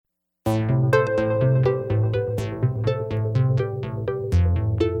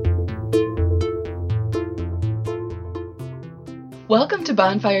Welcome to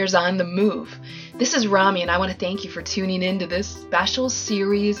Bonfires on the Move. This is Rami, and I want to thank you for tuning in to this special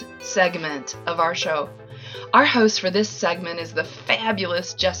series segment of our show. Our host for this segment is the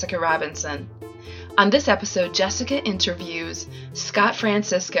fabulous Jessica Robinson. On this episode, Jessica interviews Scott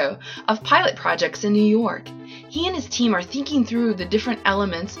Francisco of Pilot Projects in New York. He and his team are thinking through the different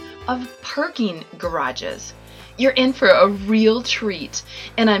elements of parking garages. You're in for a real treat,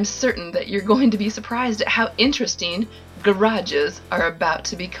 and I'm certain that you're going to be surprised at how interesting garages are about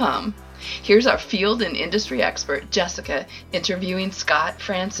to become. Here's our field and industry expert, Jessica, interviewing Scott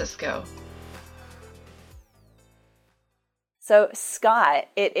Francisco. So, Scott,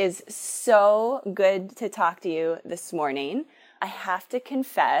 it is so good to talk to you this morning. I have to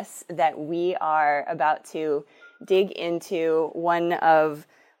confess that we are about to dig into one of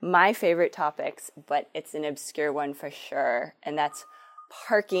my favorite topics, but it's an obscure one for sure, and that's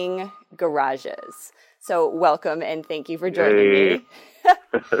parking garages. So welcome and thank you for joining me.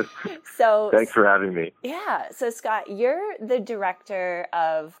 Thanks for having me. Yeah. So Scott, you're the director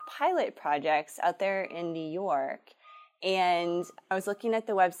of Pilot Projects out there in New York. And I was looking at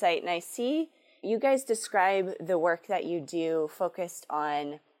the website and I see you guys describe the work that you do focused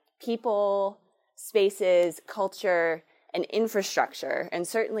on people, spaces, culture, and infrastructure. And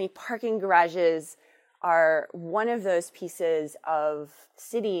certainly parking garages are one of those pieces of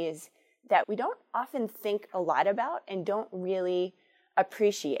cities that we don't often think a lot about and don't really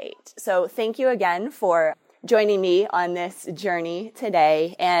appreciate. So thank you again for joining me on this journey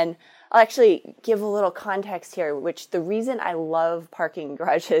today. And I'll actually give a little context here, which the reason I love parking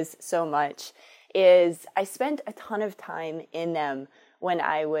garages so much is I spent a ton of time in them when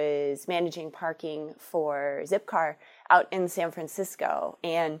I was managing parking for Zipcar out in San Francisco,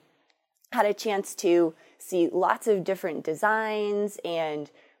 and had a chance to see lots of different designs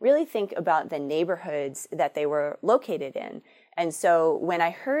and really think about the neighborhoods that they were located in. And so when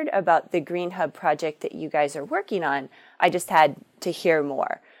I heard about the Green Hub project that you guys are working on, I just had to hear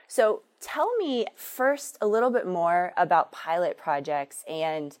more. So tell me first a little bit more about Pilot Projects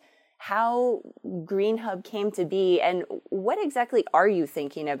and how Green Hub came to be, and what exactly are you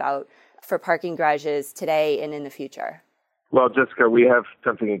thinking about for parking garages today and in the future? Well, Jessica, we have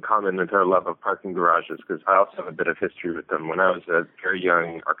something in common with our love of parking garages, because I also have a bit of history with them. When I was a very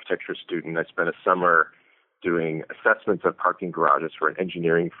young architecture student, I spent a summer doing assessments of parking garages for an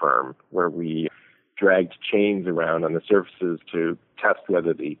engineering firm where we dragged chains around on the surfaces to test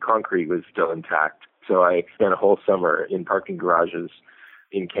whether the concrete was still intact. So I spent a whole summer in parking garages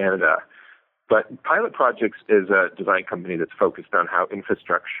in Canada. But Pilot Projects is a design company that's focused on how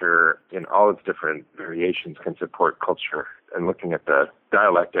infrastructure in all its different variations can support culture, and looking at the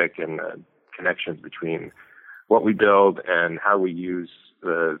dialectic and the connections between what we build and how we use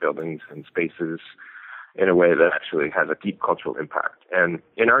the buildings and spaces in a way that actually has a deep cultural impact. And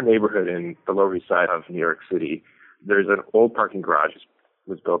in our neighborhood in the Lower East Side of New York City, there's an old parking garage. It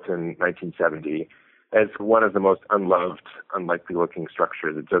was built in 1970. And it's one of the most unloved, unlikely-looking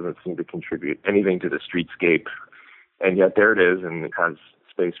structures. It doesn't seem to contribute anything to the streetscape. And yet there it is, and it has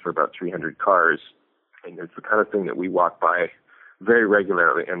space for about 300 cars. And it's the kind of thing that we walk by very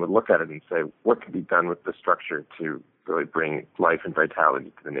regularly and would look at it and say, what could be done with the structure to really bring life and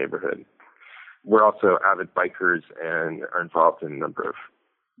vitality to the neighborhood? We're also avid bikers and are involved in a number of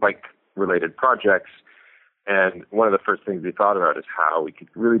bike-related projects. And one of the first things we thought about is how we could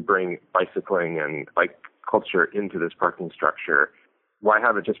really bring bicycling and bike culture into this parking structure. Why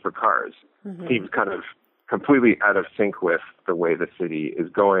have it just for cars? Mm-hmm. It seems kind of completely out of sync with the way the city is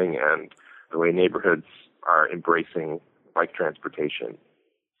going and the way neighborhoods are embracing bike transportation.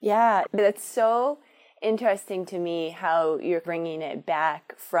 Yeah, that's so interesting to me how you're bringing it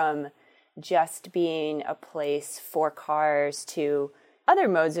back from just being a place for cars to other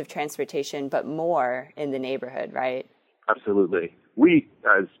modes of transportation, but more in the neighborhood, right? Absolutely. We,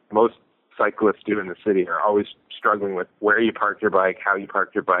 as most cyclists do in the city, are always struggling with where you park your bike, how you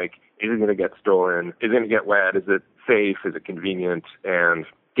park your bike. Is it going to get stolen? Is it going to get wet? Is it safe? Is it convenient? And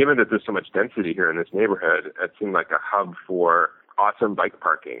given that there's so much density here in this neighborhood, it seemed like a hub for awesome bike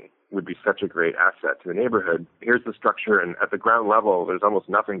parking would be such a great asset to the neighborhood. Here's the structure, and at the ground level, there's almost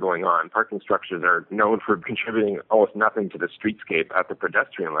nothing going on. Parking structures are known for contributing almost nothing to the streetscape at the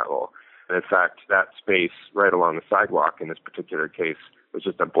pedestrian level. And in fact, that space right along the sidewalk in this particular case was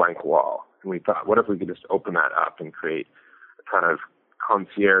just a blank wall. And we thought, what if we could just open that up and create a kind of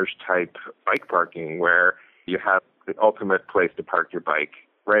concierge-type bike parking where you have the ultimate place to park your bike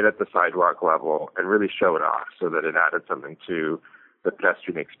right at the sidewalk level and really show it off so that it added something to the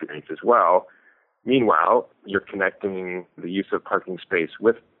pedestrian experience as well. Meanwhile, you're connecting the use of parking space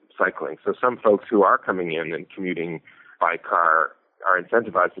with cycling. So some folks who are coming in and commuting by car are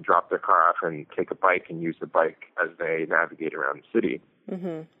incentivized to drop their car off and take a bike and use the bike as they navigate around the city.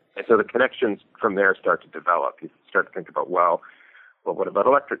 Mm-hmm. And so the connections from there start to develop. You start to think about, well, what about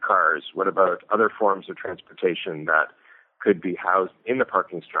electric cars? What about other forms of transportation that could be housed in the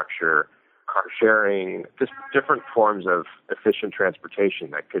parking structure, car sharing, just different forms of efficient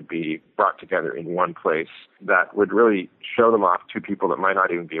transportation that could be brought together in one place that would really show them off to people that might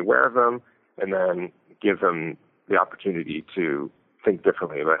not even be aware of them, and then give them the opportunity to think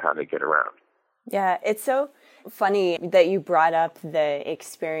differently about how they get around. Yeah, it's so funny that you brought up the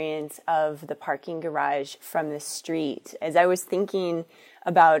experience of the parking garage from the street. As I was thinking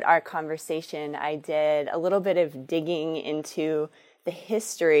about our conversation, I did a little bit of digging into the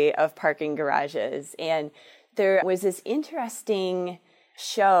history of parking garages. And there was this interesting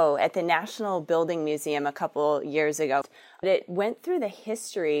show at the National Building Museum a couple years ago. It went through the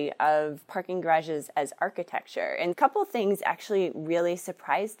history of parking garages as architecture. And a couple things actually really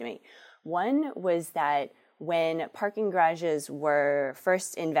surprised me. One was that when parking garages were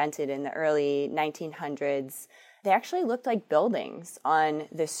first invented in the early 1900s, they actually looked like buildings on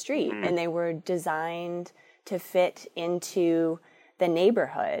the street, and they were designed to fit into the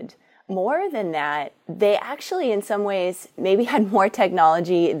neighborhood. More than that, they actually in some ways maybe had more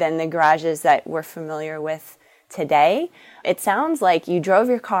technology than the garages that we're familiar with today. It sounds like you drove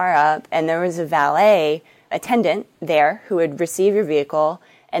your car up and there was a valet attendant there who would receive your vehicle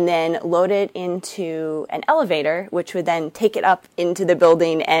and then load it into an elevator, which would then take it up into the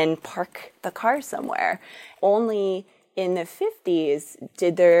building and park the car somewhere. Only in the 50s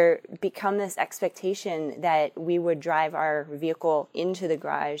did there become this expectation that we would drive our vehicle into the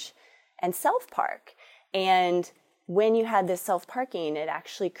garage and self-park. And when you had this self-parking, it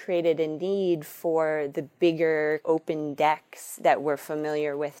actually created a need for the bigger open decks that we're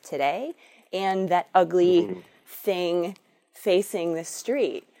familiar with today and that ugly thing facing the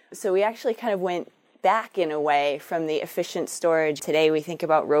street. So we actually kind of went back in a way from the efficient storage. Today we think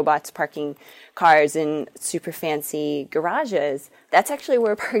about robots parking cars in super fancy garages. That's actually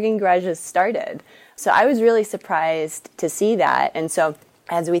where parking garages started. So I was really surprised to see that. And so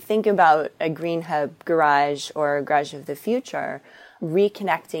as we think about a Green Hub garage or a garage of the future,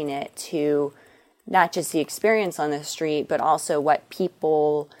 reconnecting it to not just the experience on the street, but also what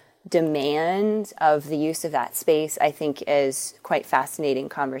people demand of the use of that space, I think is quite fascinating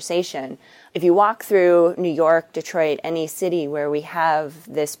conversation. If you walk through New York, Detroit, any city where we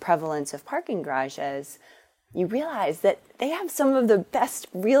have this prevalence of parking garages, you realize that they have some of the best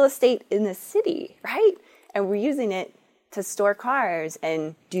real estate in the city, right? And we're using it to store cars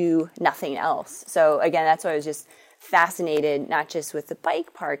and do nothing else. So again, that's why I was just fascinated, not just with the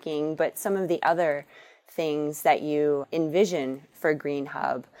bike parking, but some of the other things that you envision for Green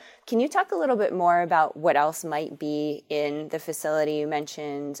Hub. Can you talk a little bit more about what else might be in the facility? You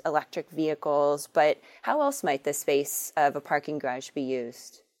mentioned electric vehicles, but how else might the space of a parking garage be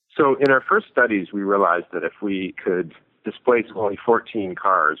used? So in our first studies, we realized that if we could displace only 14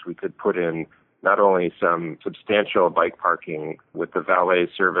 cars, we could put in not only some substantial bike parking with the valet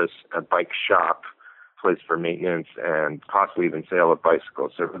service, a bike shop, place for maintenance, and possibly even sale of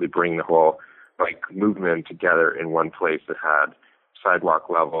bicycles. So really bring the whole bike movement together in one place that had sidewalk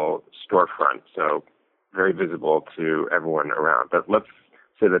level storefront, so very visible to everyone around. But let's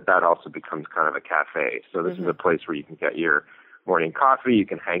say that also becomes kind of a cafe. So this is a place where you can get your morning coffee, you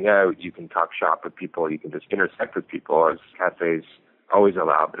can hang out, you can talk shop with people, you can just intersect with people as cafes always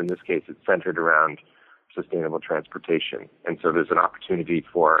allow, but in this case it's centered around sustainable transportation. And so there's an opportunity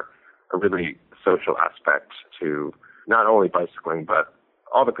for a really social aspect to not only bicycling, but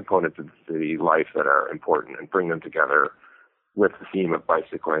all the components of the city life that are important and bring them together with the theme of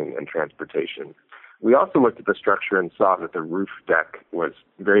bicycling and transportation. We also looked at the structure and saw that the roof deck was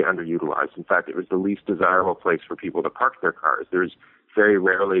very underutilized. In fact, it was the least desirable place for people to park their cars. There's very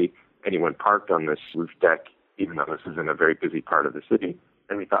rarely anyone parked on this roof deck, even though this is in a very busy part of the city.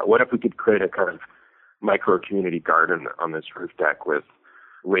 And we thought, what if we could create a kind of micro-community garden on this roof deck with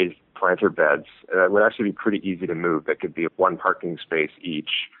raised planter beds? It would actually be pretty easy to move. That could be one parking space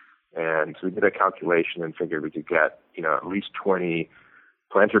each. And so we did a calculation and figured we could get, at least 20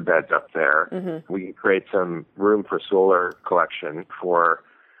 planter beds up there. We could create some room for solar collection for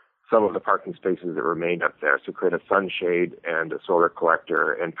some of the parking spaces that remained up there. So create a sunshade and a solar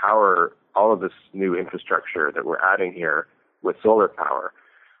collector and power all of this new infrastructure that we're adding here with solar power.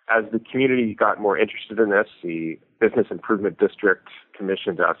 As the community got more interested in this, the Business Improvement District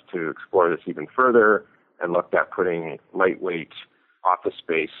commissioned us to explore this even further and looked at putting lightweight office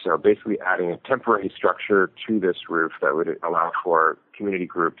space, so basically adding a temporary structure to this roof that would allow for community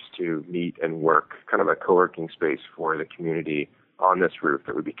groups to meet and work, kind of a co-working space for the community on this roof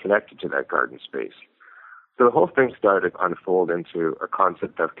that would be connected to that garden space. So the whole thing started to unfold into a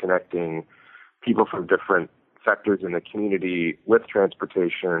concept of connecting people from different sectors in the community with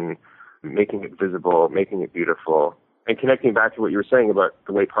transportation, making it visible, making it beautiful, and connecting back to what you were saying about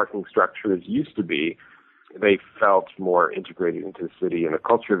the way parking structures used to be. They felt more integrated into the city and the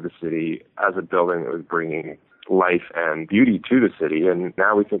culture of the city as a building that was bringing life and beauty to the city. And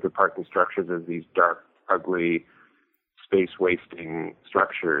now we think of parking structures as these dark, ugly, space-wasting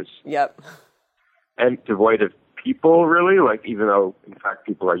structures. Yep. And devoid of people, really. Like, even though, in fact,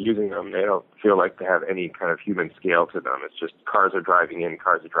 people are using them, they don't feel like they have any kind of human scale to them. It's just cars are driving in,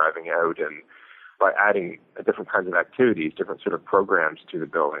 cars are driving out, and by adding different kinds of activities, different sort of programs to the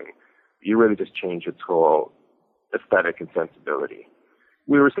building, you really just change its whole aesthetic and sensibility.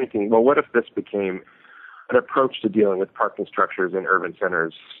 We were thinking, well, what if this became an approach to dealing with parking structures in urban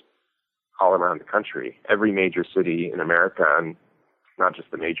centers all around the country? Every major city in America, and not just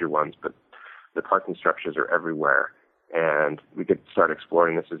the major ones, but the parking structures are everywhere. And we could start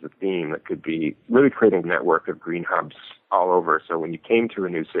exploring this as a theme that could be really creating a network of green hubs all over. So when you came to a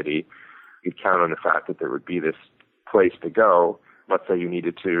new city, you'd count on the fact that there would be this place to go. Let's say you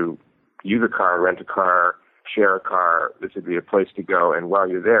needed to use a car, rent a car, share a car. This would be a place to go. And while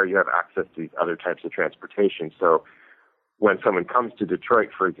you're there, you have access to these other types of transportation. So when someone comes to Detroit,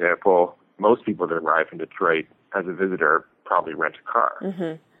 for example, most people that arrive in Detroit as a visitor probably rent a car.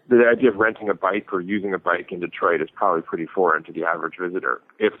 Mm-hmm. The idea of renting a bike or using a bike in Detroit is probably pretty foreign to the average visitor.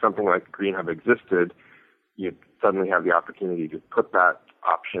 If something like Green Hub existed, you'd suddenly have the opportunity to put that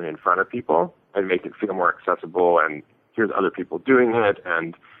option in front of people and make it feel more accessible. And here's other people doing it,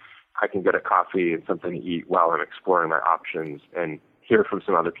 and I can get a coffee and something to eat while I'm exploring my options, and hear from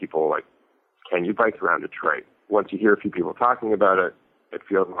some other people, like, can you bike around Detroit? Once you hear a few people talking about it, it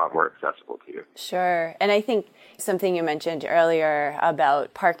feels a lot more accessible to you. Sure. And I think something you mentioned earlier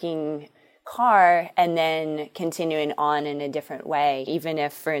about parking car and then continuing on in a different way, even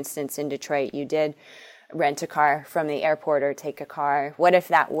if, for instance, in Detroit, you did rent a car from the airport or take a car, what if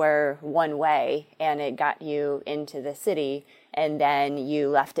that were one way and it got you into the city and then you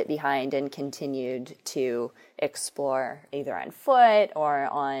left it behind and continued to explore either on foot or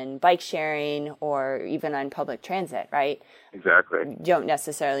on bike sharing or even on public transit, right? Exactly. You don't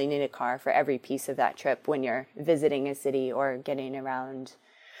necessarily need a car for every piece of that trip when you're visiting a city or getting around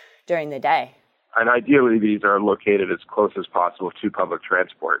during the day. And ideally, these are located as close as possible to public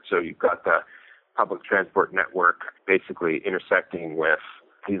transport. So you've got the public transport network basically intersecting with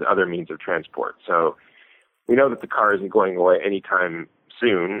these other means of transport. So we know that the car isn't going away anytime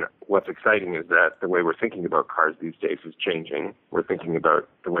soon. What's exciting is that the way we're thinking about cars these days is changing. We're thinking about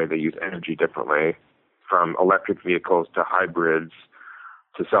the way they use energy differently, from electric vehicles to hybrids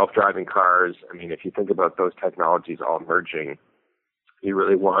to self-driving cars. I mean, if you think about those technologies all merging, you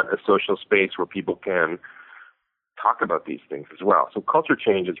really want a social space where people can talk about these things as well. So culture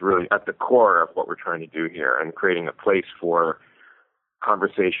change is really at the core of what we're trying to do here, and creating a place for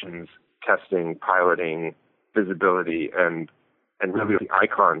conversations, testing, piloting, visibility, and really the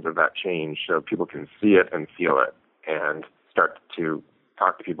icons of that change so people can see it and feel it and start to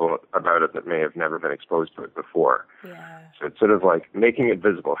talk to people about it that may have never been exposed to it before. Yeah. So it's sort of like making it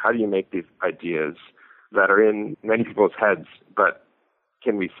visible. How do you make these ideas that are in many people's heads, but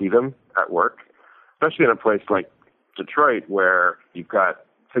can we see them at work? Especially in a place like Detroit, where you've got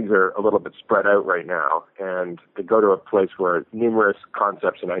things are a little bit spread out right now, and to go to a place where numerous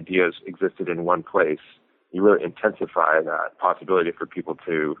concepts and ideas existed in one place, you really intensify that possibility for people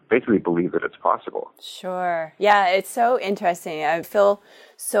to basically believe that it's possible. Sure. Yeah, it's so interesting. I feel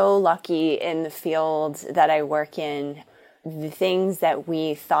so lucky in the field that I work in. The things that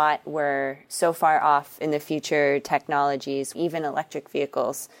we thought were so far off in the future technologies, even electric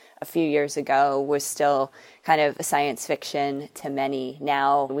vehicles a few years ago, was still kind of science fiction to many.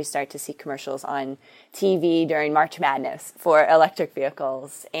 Now we start to see commercials on TV during March Madness for electric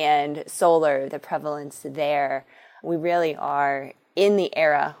vehicles and solar, the prevalence there. We really are in the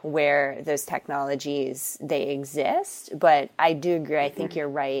era where those technologies, they exist. But I do agree. I think you're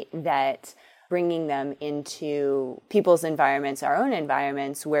right that bringing them into people's environments, our own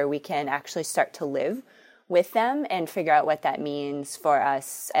environments, where we can actually start to live with them and figure out what that means for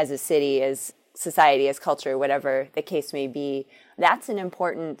us as a city, as society, as culture, whatever the case may be. That's an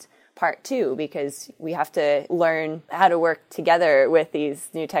important part too, because we have to learn how to work together with these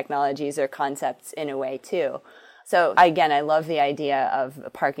new technologies or concepts in a way too. So again, I love the idea of a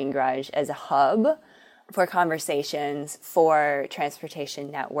parking garage as a hub for conversations, for transportation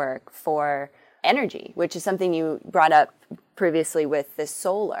network, for energy, which is something you brought up previously with the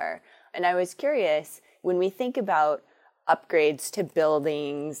solar. And I was curious, when we think about upgrades to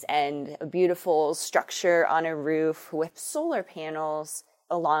buildings and a beautiful structure on a roof with solar panels,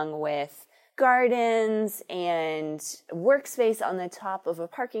 along with gardens and workspace on the top of a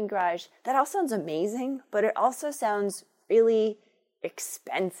parking garage. That all sounds amazing, but it also sounds really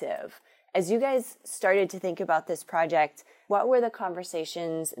expensive. As you guys started to think about this project, what were the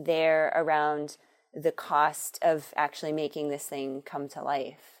conversations there around the cost of actually making this thing come to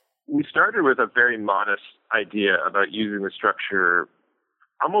life? We started with a very modest idea about using the structure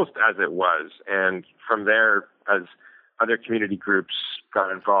almost as it was. And from there, as other community groups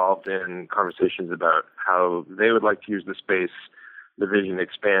got involved in conversations about how they would like to use the space, the vision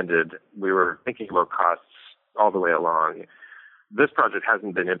expanded. We were thinking about costs all the way along. This project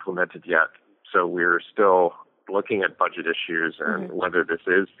hasn't been implemented yet, so we're still looking at budget issues and whether this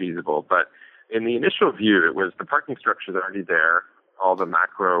is feasible. But in the initial view, it was the parking structure is already there. All the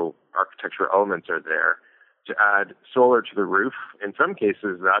macro architectural elements are there. To add solar to the roof, in some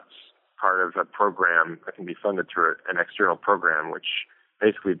cases, that's part of a program that can be funded through an external program, which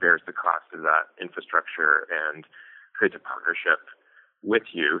basically bears the cost of that infrastructure and creates a partnership with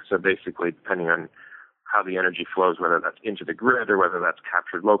you. So basically, depending on how the energy flows, whether that's into the grid or whether that's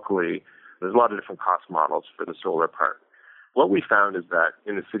captured locally, there's a lot of different cost models for the solar part. What we found is that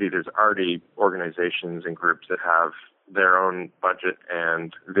in the city, there's already organizations and groups that have their own budget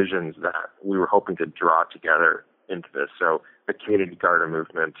and visions that we were hoping to draw together into this. So the community garden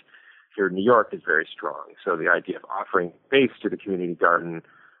movement here in New York is very strong. So the idea of offering space to the community garden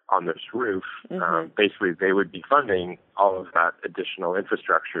on this roof, basically they would be funding all of that additional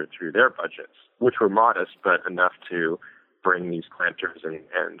infrastructure through their budgets, which were modest, but enough to bring these planters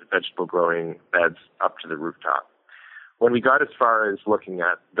and vegetable growing beds up to the rooftop. When we got as far as looking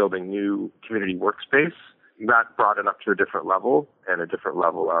at building new community workspace, that brought it up to a different level and a different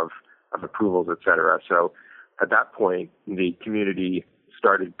level of approvals, et cetera. So at that point, the community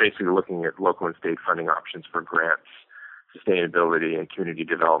started basically looking at local and state funding options for grants, sustainability and community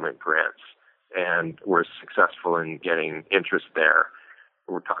development grants, and were successful in getting interest there.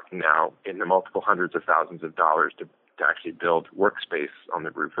 We're talking now in the multiple hundreds of thousands of dollars to actually build workspace on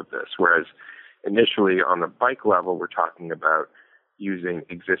the roof of this, whereas initially on the bike level, we're talking about using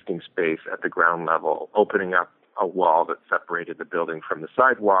existing space at the ground level, opening up a wall that separated the building from the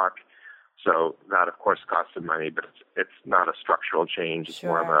sidewalk. So that, of course, costs some money, but it's not a structural change. It's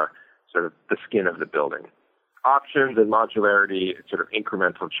more of a sort of the skin of the building. Options and modularity, it's sort of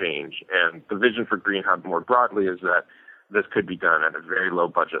incremental change. And the vision for Green Hub more broadly is that this could be done at a very low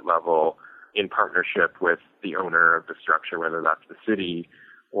budget level in partnership with the owner of the structure, whether that's the city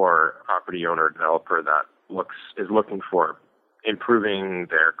or property owner or developer that is looking for improving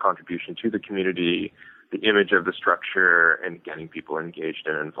their contribution to the community, the image of the structure, and getting people engaged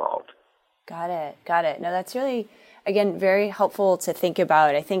and involved. Got it. No, that's really, again, very helpful to think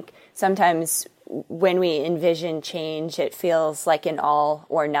about. I think sometimes when we envision change, it feels like an all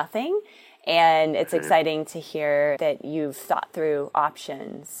or nothing. And it's exciting to hear that you've thought through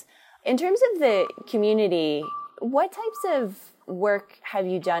options. In terms of the community, what types of work have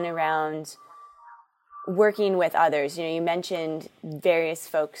you done around working with others? You know, you mentioned various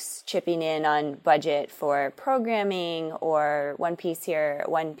folks chipping in on budget for programming or one piece here,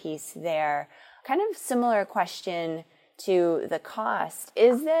 one piece there. Kind of similar question to the cost.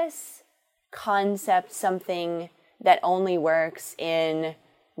 Is this concept something that only works in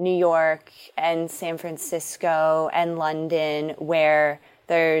New York and San Francisco and London, where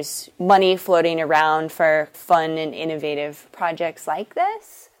there's money floating around for fun and innovative projects like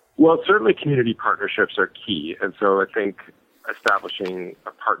this? Well, certainly community partnerships are key. And so I think establishing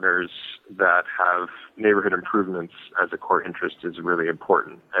partners that have neighborhood improvements as a core interest is really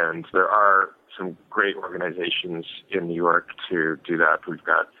important. And there are some great organizations in New York to do that. We've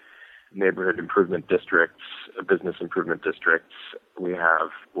got neighborhood improvement districts, business improvement districts. We have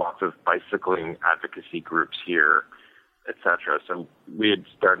lots of bicycling advocacy groups here, et cetera. So we had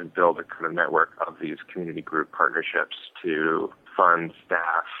started to build a kind of network of these community group partnerships to fund,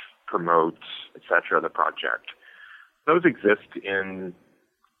 staff, promote, et cetera, the project. Those exist in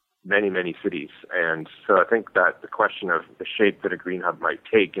many, many cities. And so I think that the question of the shape that a Green Hub might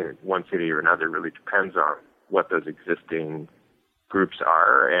take in one city or another really depends on what those existing groups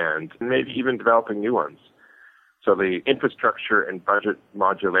are and maybe even developing new ones. So the infrastructure and budget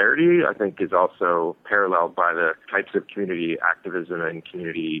modularity, I think, is also paralleled by the types of community activism and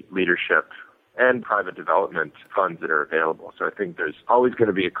community leadership and private development funds that are available. So I think there's always going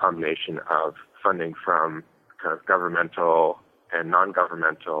to be a combination of funding from kind of governmental and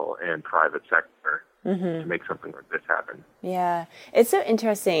non-governmental and private sector to make something like this happen. Yeah, it's so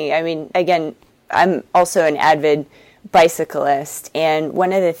interesting. I mean, again, I'm also an avid bicyclist. And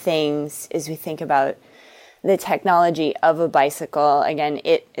one of the things is we think about the technology of a bicycle. Again,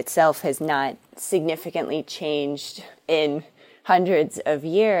 it itself has not significantly changed in hundreds of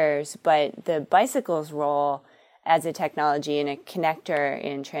years, but the bicycle's role as a technology and a connector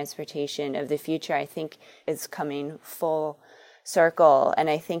in transportation of the future, I think, is coming full circle. And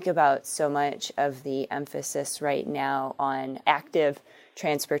I think about so much of the emphasis right now on active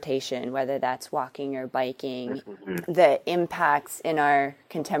transportation, whether that's walking or biking, the impacts in our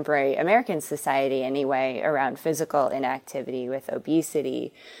contemporary American society anyway around physical inactivity with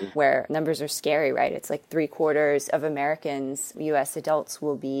obesity, where numbers are scary, right? It's like 3/4 of Americans, U.S. adults,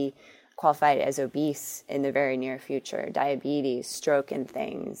 will be qualified as obese in the very near future, diabetes, stroke, and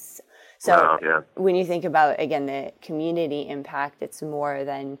things. So wow, yeah. When you think about, again, the community impact, it's more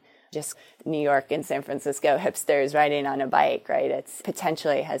than just New York and San Francisco hipsters riding on a bike, right? It's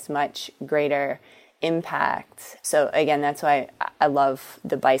potentially has much greater impact. So again, that's why I love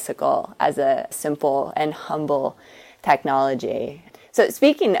the bicycle as a simple and humble technology. So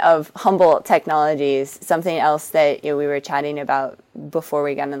speaking of humble technologies, something else that we were chatting about before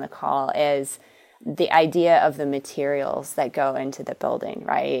we got on the call is the idea of the materials that go into the building,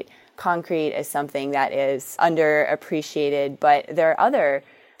 right? Concrete is something that is underappreciated, but there are other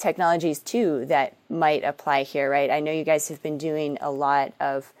technologies too that might apply here, right? I know you guys have been doing a lot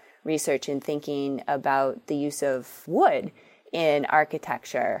of research and thinking about the use of wood in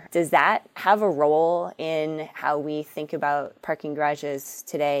architecture. Does that have a role in how we think about parking garages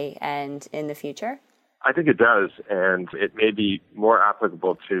today and in the future? I think it does, and it may be more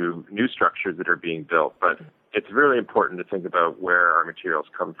applicable to new structures that are being built, but it's really important to think about where our materials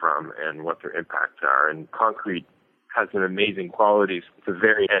come from and what their impacts are. And concrete has an amazing qualities. It's a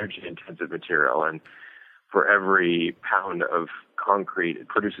very energy-intensive material, and for every pound of concrete, it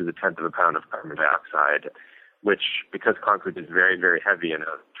produces 1/10 of a pound of carbon dioxide, which, because concrete is very, very heavy and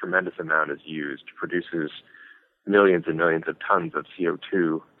a tremendous amount is used, produces millions and millions of tons of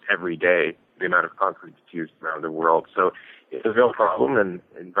CO2 every day, the amount of concrete that's used around the world. So it's a real problem, and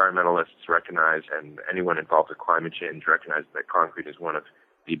environmentalists recognize, and anyone involved with climate change recognizes that concrete is one of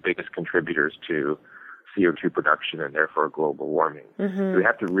the biggest contributors to CO2 production and therefore global warming. So we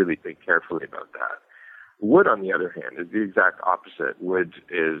have to really think carefully about that. Wood, on the other hand, is the exact opposite. Wood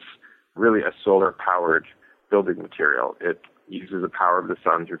is really a solar-powered building material. It uses the power of the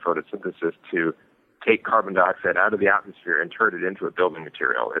sun through photosynthesis to take carbon dioxide out of the atmosphere and turn it into a building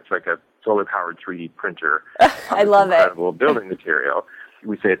material. It's like a solar-powered 3D printer. I love it. Incredible building material.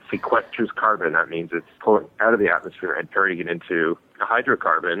 We say it sequesters carbon. That means it's pulling out of the atmosphere and turning it into a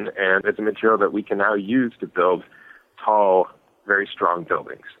hydrocarbon, and it's a material that we can now use to build tall, very strong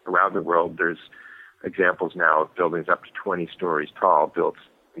buildings. Around the world, there's examples now of buildings up to 20 stories tall built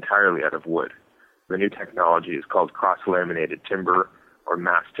entirely out of wood. The new technology is called cross-laminated timber or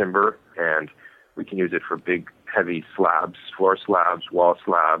mass timber, and we can use it for big, heavy slabs, floor slabs, wall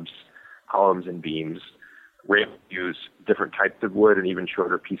slabs, columns and beams. We're able to use different types of wood and even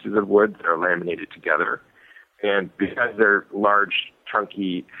shorter pieces of wood that are laminated together. And because they're large,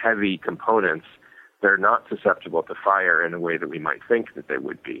 chunky, heavy components, they're not susceptible to fire in a way that we might think that they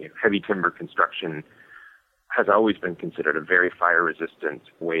would be. Heavy timber construction has always been considered a very fire-resistant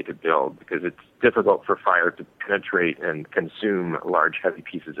way to build because it's difficult for fire to penetrate and consume large, heavy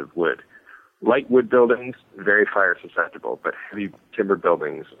pieces of wood. Light wood buildings, very fire susceptible, but heavy timber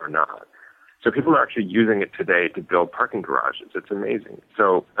buildings are not. So people are actually using it today to build parking garages. It's amazing.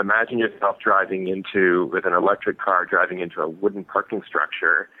 So imagine yourself with an electric car, driving into a wooden parking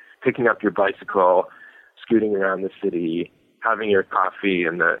structure, picking up your bicycle, scooting around the city, having your coffee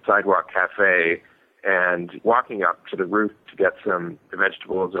in the sidewalk cafe, and walking up to the roof to get some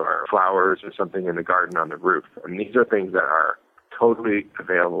vegetables or flowers or something in the garden on the roof. And these are things that are totally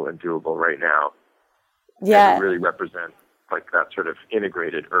available and doable right now. Yeah. And really represent like that sort of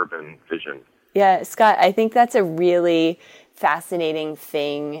integrated urban vision. Yeah, Scott, I think that's a really fascinating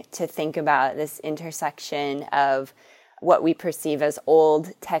thing to think about, this intersection of what we perceive as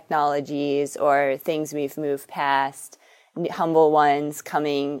old technologies or things we've moved past, humble ones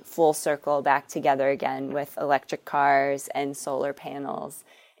coming full circle back together again with electric cars and solar panels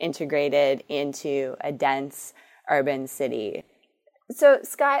integrated into a dense urban city. So,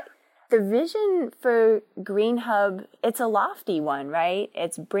 Scott, the vision for Green Hub, it's a lofty one, right?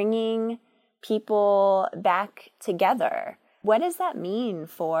 It's bringing people back together. What does that mean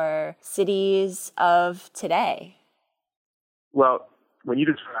for cities of today? Well, when you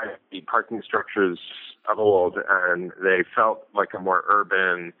describe the parking structures of old and they felt like a more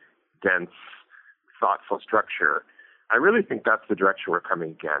urban, dense, thoughtful structure, I really think that's the direction we're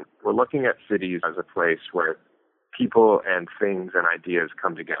coming again. We're looking at cities as a place where people and things and ideas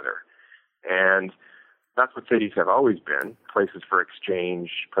come together. And that's what cities have always been, places for exchange,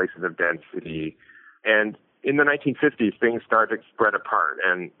 places of density. And in the 1950s, things started to spread apart.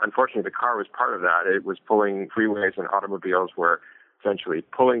 And unfortunately, the car was part of that. It was pulling freeways, and automobiles were essentially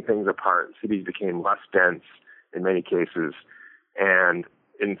pulling things apart. Cities became less dense in many cases. And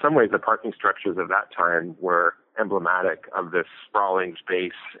in some ways, the parking structures of that time were emblematic of this sprawling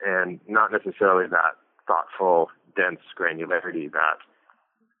space and not necessarily that thoughtful, dense granularity that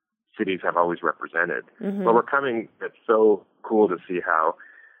cities have always represented. Mm-hmm. But it's so cool to see how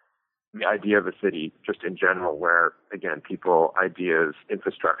the idea of a city, just in general, where, again, people, ideas,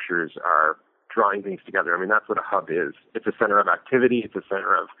 infrastructures are drawing things together. I mean, that's what a hub is. It's a center of activity. It's a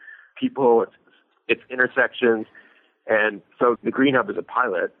center of people. It's intersections. And so the Green Hub is a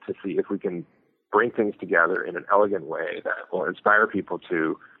pilot to see if we can bring things together in an elegant way that will inspire people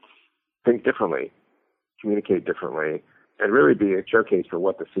to think differently, communicate differently, and really be a showcase for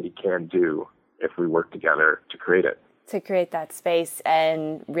what the city can do if we work together to create it. To create that space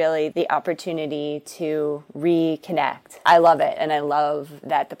and really the opportunity to reconnect. I love it, and I love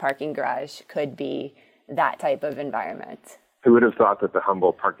that the parking garage could be that type of environment. Who would have thought that the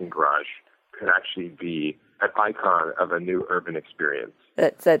humble parking garage could actually be an icon of a new urban experience?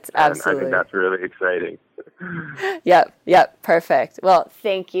 That's absolutely. I think that's really exciting. Yep, perfect. Well,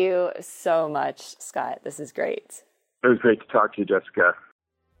 thank you so much, Scott. This is great. It was great to talk to you, Jessica.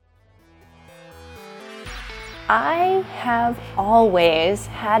 I have always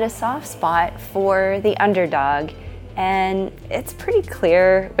had a soft spot for the underdog, and it's pretty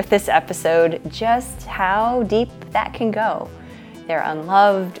clear with this episode just how deep that can go. They're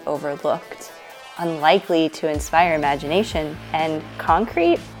unloved, overlooked, unlikely to inspire imagination, and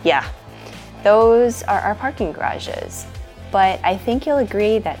concrete, yeah, those are our parking garages. But I think you'll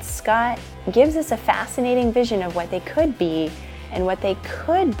agree that Scott gives us a fascinating vision of what they could be and what they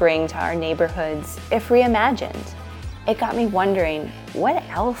could bring to our neighborhoods if reimagined. It got me wondering, what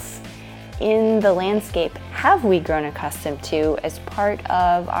else in the landscape have we grown accustomed to as part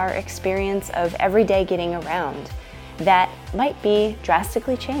of our experience of everyday getting around that might be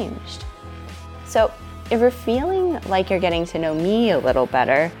drastically changed? So if you're feeling like you're getting to know me a little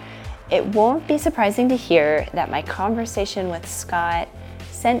better, it won't be surprising to hear that my conversation with Scott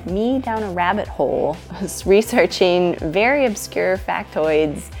sent me down a rabbit hole researching very obscure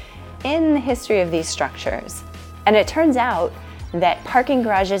factoids in the history of these structures. And it turns out that parking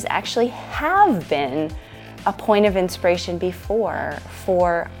garages actually have been a point of inspiration before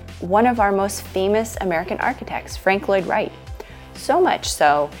for one of our most famous American architects, Frank Lloyd Wright. So much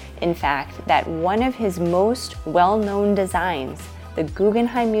so, in fact, that one of his most well-known designs, the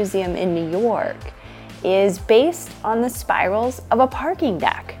Guggenheim Museum in New York, is based on the spirals of a parking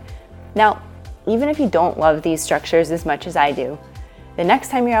deck. Now, even if you don't love these structures as much as I do, the next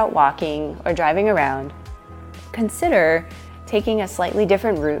time you're out walking or driving around, consider taking a slightly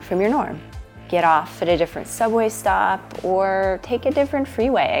different route from your norm. Get off at a different subway stop or take a different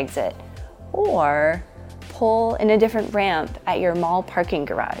freeway exit, or pull in a different ramp at your mall parking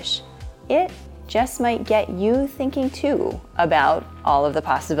garage. It just might get you thinking too about all of the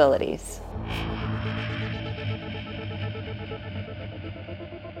possibilities.